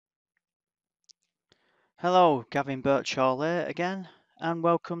Hello, Gavin Birchall here again, and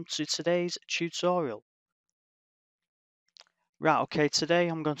welcome to today's tutorial. Today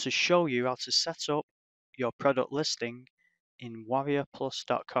I'm going to show you how to set up your product listing in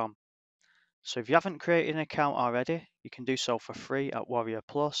warriorplus.com. So if you haven't created an account already, you can do so for free at Warrior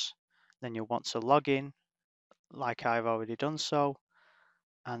Plus. Then you'll want to log in like I've already done so,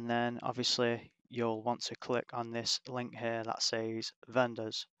 and then obviously you'll want to click on this link here that says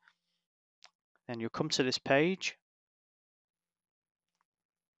vendors. Then you'll come to this page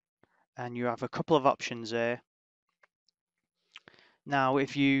and you have a couple of options here. Now,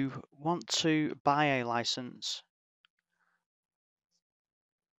 if you want to buy a license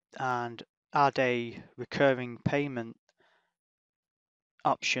and add a recurring payment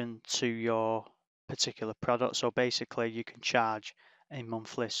option to your particular product, so basically you can charge a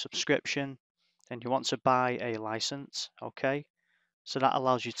monthly subscription, then you want to buy a license, okay? So that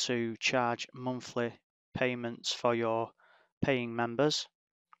allows you to charge monthly payments for your paying members.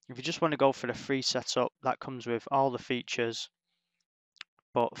 If you just want to go for the free setup, that comes with all the features,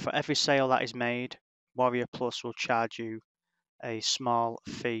 but for every sale that is made, Warrior Plus will charge you a small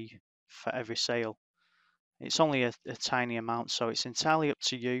fee for every sale. It's only a tiny amount, so it's entirely up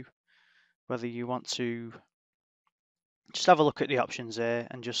to you whether you want to just have a look at the options here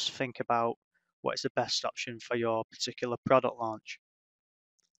and just think about what is the best option for your particular product launch.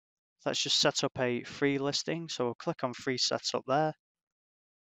 Let's just set up a free listing, so we'll click on free setup there.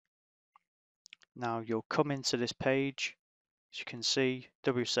 Now you'll come into this page, as you can see,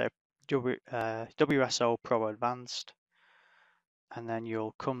 WSO Pro Advanced, and then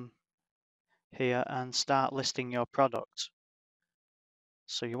you'll come here and start listing your product.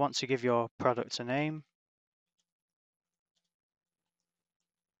 So you want to give your product a name.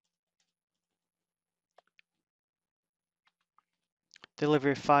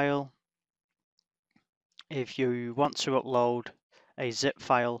 Delivery file. If you want to upload a zip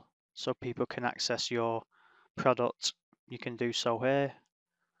file so people can access your product, you can do so here.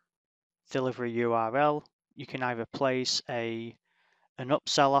 Delivery URL. You can either place an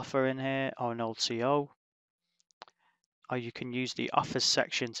upsell offer in here or an OTO, or you can use the offers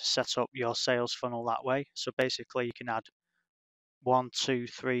section to set up your sales funnel that way. So basically you can add 1, 2,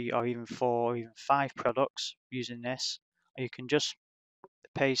 3, or even 4, or even 5 products using this. Or you can just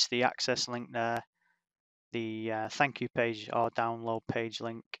paste the access link there, the thank you page or download page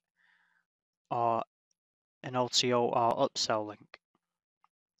link, or an OTO or upsell link.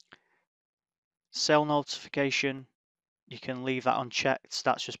 Sale notification, you can leave that unchecked.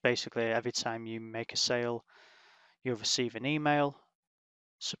 That's just basically every time you make a sale, you'll receive an email.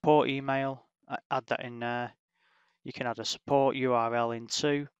 Support email, add that in there. You can add a support URL in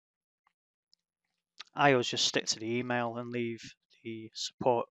too. I always just stick to the email and leave the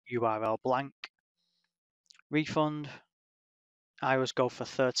support URL blank. Refund, I always go for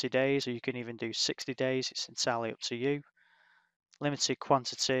 30 days, or you can even do 60 days. It's entirely up to you. Limited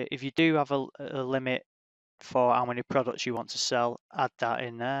quantity. If you do have a limit for how many products you want to sell, add that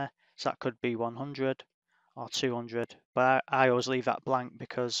in there. So that could be 100 or 200, but I always leave that blank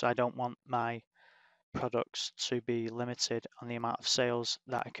because I don't want my products to be limited on the amount of sales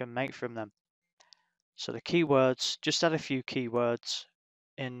that I can make from them. So the keywords, just add a few keywords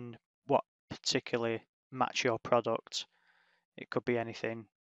in what particularly match your product. It could be anything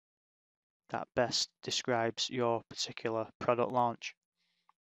that best describes your particular product launch.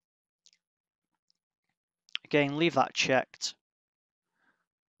 Again, leave that checked,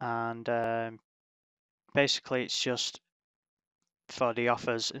 and basically it's just for the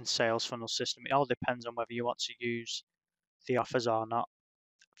offers and sales funnel system. It all depends on whether you want to use the offers or not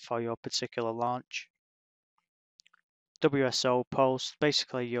for your particular launch. WSO post,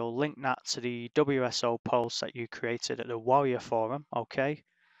 basically you'll link that to the WSO post that you created at the Warrior Forum, okay?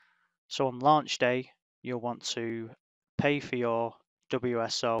 So on launch day, you'll want to pay for your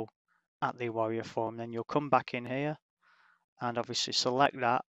WSO at the Warrior Forum. Then you'll come back in here and obviously select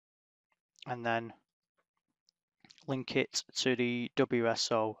that and then link it to the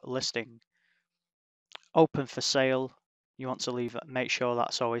WSO listing. Open for sale, you want to leave it, make sure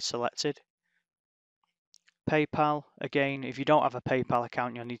that's always selected. PayPal, again, if you don't have a PayPal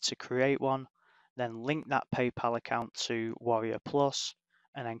account, you'll need to create one. Then link that PayPal account to Warrior Plus,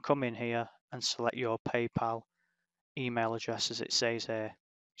 and then come in here and select your PayPal email address as it says here.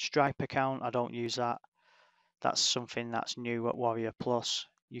 Stripe account, I don't use that. That's something that's new at Warrior Plus.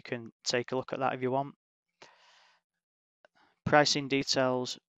 You can take a look at that if you want. Pricing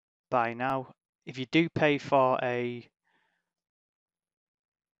details, buy now. If you do pay for a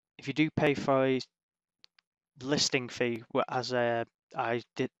listing fee as a I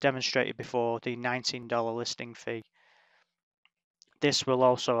demonstrated before, the $19 listing fee. This will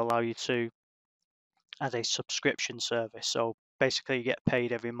also allow you to add a subscription service. So basically you get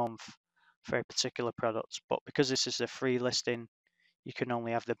paid every month for a particular product, but because this is a free listing, you can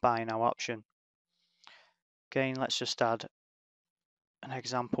only have the buy now option. Again, let's just add an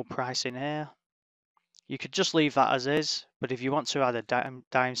example price in here. You could just leave that as is, but if you want to add a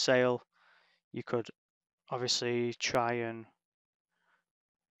dime sale, you could obviously try and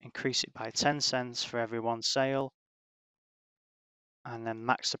increase it by 10 cents for every one sale, and then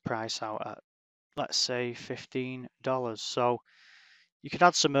max the price out at, let's say, $15. So you could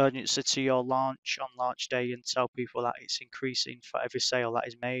add some urgency to your launch on launch day and tell people that it's increasing for every sale that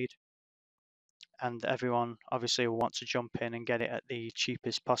is made, and everyone obviously will want to jump in and get it at the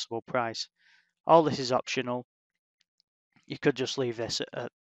cheapest possible price. All this is optional. You could just leave this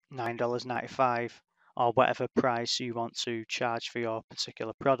at $9.95 or whatever price you want to charge for your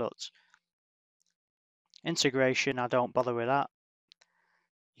particular product. Integration, I don't bother with that.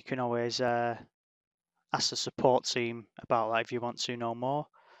 You can always ask the support team about that if you want to know more.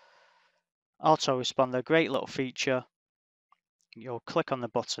 Autoresponder, great little feature. You'll click on the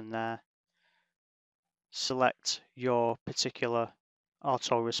button there, select your particular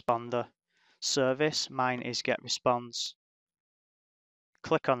autoresponder service. Mine is Get Response.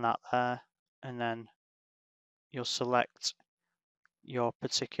 Click on that there, and then you'll select your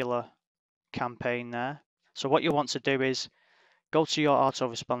particular campaign there. So what you want to do is go to your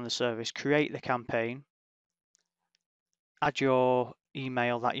autoresponder service, create the campaign, add your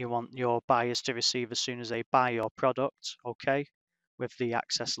email that you want your buyers to receive as soon as they buy your product, okay, with the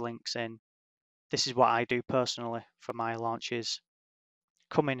access links in. This is what I do personally for my launches.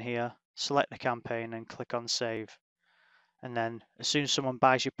 Come in here, select the campaign and click on save. And then as soon as someone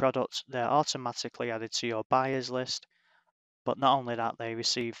buys your product, they're automatically added to your buyers list. But not only that, they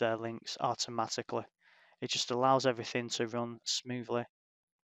receive their links automatically. It just allows everything to run smoothly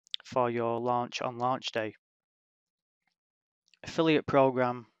for your launch on launch day. Affiliate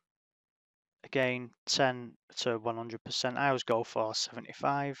program, again, 10 to 100%. I always go for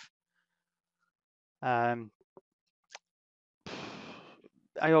 75.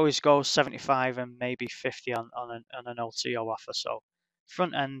 I always go 75 and maybe 50 on an LTO offer. So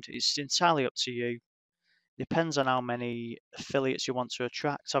front end, it's entirely up to you. Depends on how many affiliates you want to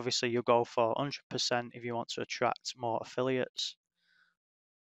attract. Obviously, you'll go for 100% if you want to attract more affiliates,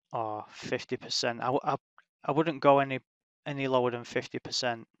 or 50%. I wouldn't go any lower than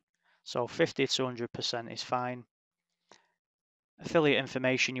 50%. So 50 to 100% is fine. Affiliate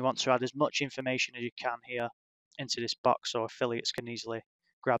information, you want to add as much information as you can here into this box so affiliates can easily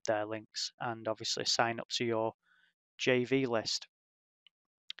grab their links and obviously sign up to your JV list.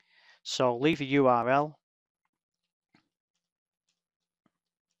 So leave a URL.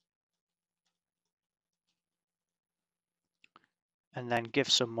 And then give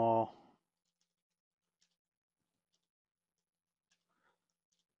some more.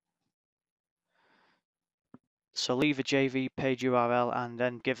 So leave a JV page URL and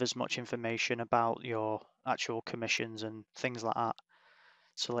then give as much information about your actual commissions and things like that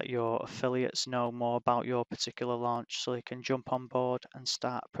to let your affiliates know more about your particular launch so they can jump on board and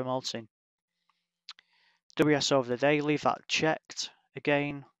start promoting. WS over the day, leave that checked.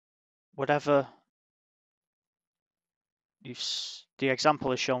 Again, whatever the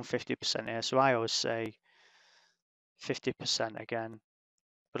example is shown 50% here, so I always say 50% again,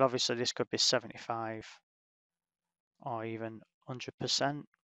 but obviously this could be 75 or even 100%.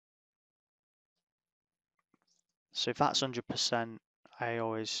 So if that's 100%, I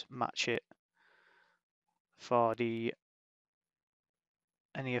always match it for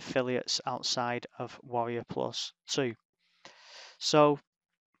any affiliates outside of Warrior Plus 2. So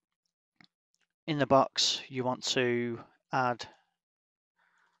in the box, you want to add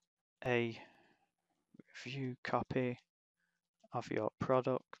a review copy of your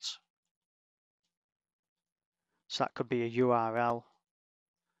product. So that could be a URL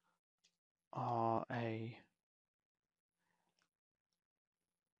or a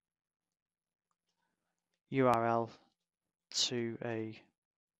URL to a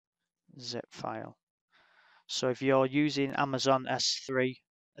zip file. So if you're using Amazon S3,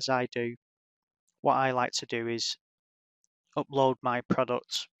 as I do, what I like to do is upload my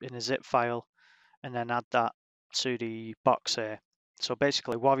product in a zip file and then add that to the box here. So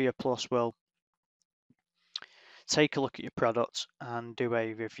basically Warrior Plus will take a look at your product and do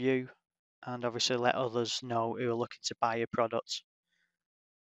a review and obviously let others know who are looking to buy your product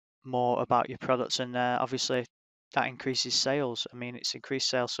more about your products, and obviously that increases sales. I mean, it's increased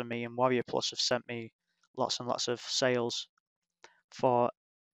sales for me, and Warrior Plus have sent me lots and lots of sales for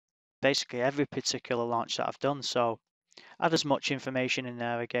basically every particular launch that I've done. So add as much information in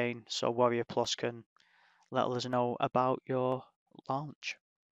there again so Warrior Plus can let us know about your launch.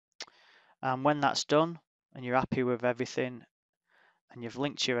 And when that's done and you're happy with everything and you've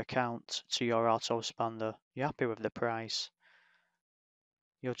linked your account to your autoresponder, you're happy with the price,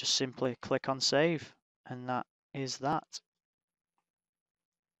 you'll just simply click on save, and that is that.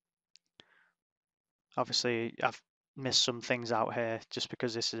 Obviously, I've missed some things out here just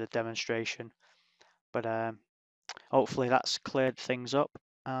because this is a demonstration, but hopefully that's cleared things up.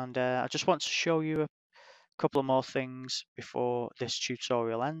 And I just want to show you a couple of more things before this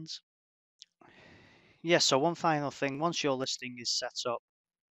tutorial ends. Yes, so one final thing, once your listing is set up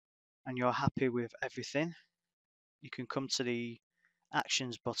and you're happy with everything, you can come to the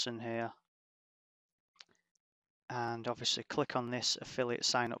Actions button here and obviously click on this affiliate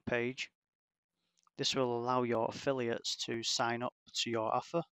sign up page. This will allow your affiliates to sign up to your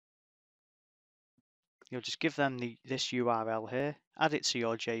offer. You'll just give them this URL here, add it to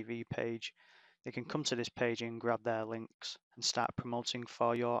your JV page. They can come to this page and grab their links and start promoting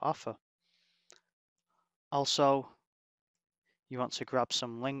for your offer. Also, you want to grab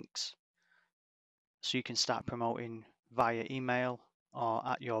some links so you can start promoting via email or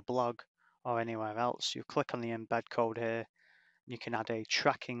at your blog or anywhere else. You click on the embed code here. You can add a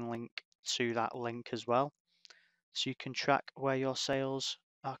tracking link to that link as well, so you can track where your sales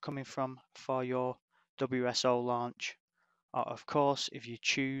are coming from for your WSO launch. Or of course, if you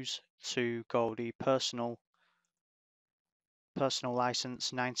choose to go the personal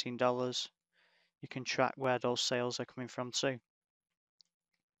license, $19, you can track where those sales are coming from too.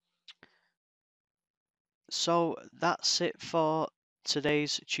 So that's it for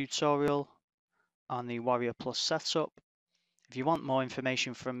today's tutorial on the Warrior Plus setup. If you want more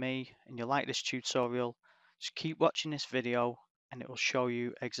information from me and you like this tutorial, just keep watching this video and it will show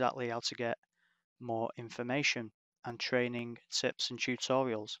you exactly how to get more information and training tips and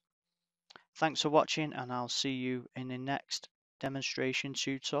tutorials. Thanks for watching, and I'll see you in the next demonstration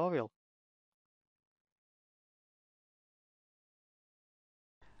tutorial.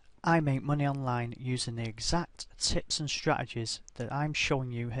 I make money online using the exact tips and strategies that I'm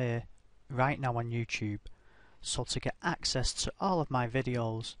showing you here right now on YouTube. So to get access to all of my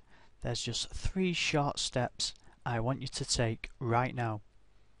videos, there's just 3 short steps I want you to take right now.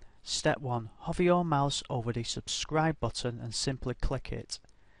 Step 1. Hover your mouse over the subscribe button and simply click it.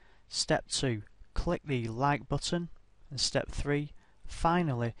 Step 2. Click the like button. And step 3.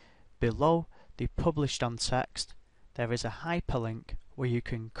 Finally, below the published on text, there is a hyperlink where you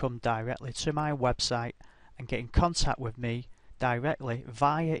can come directly to my website and get in contact with me directly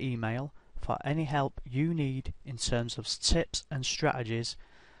via email for any help you need in terms of tips and strategies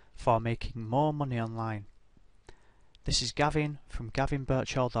for making more money online. This is Gavin from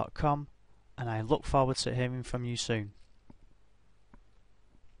gavinbirchall.com, and I look forward to hearing from you soon.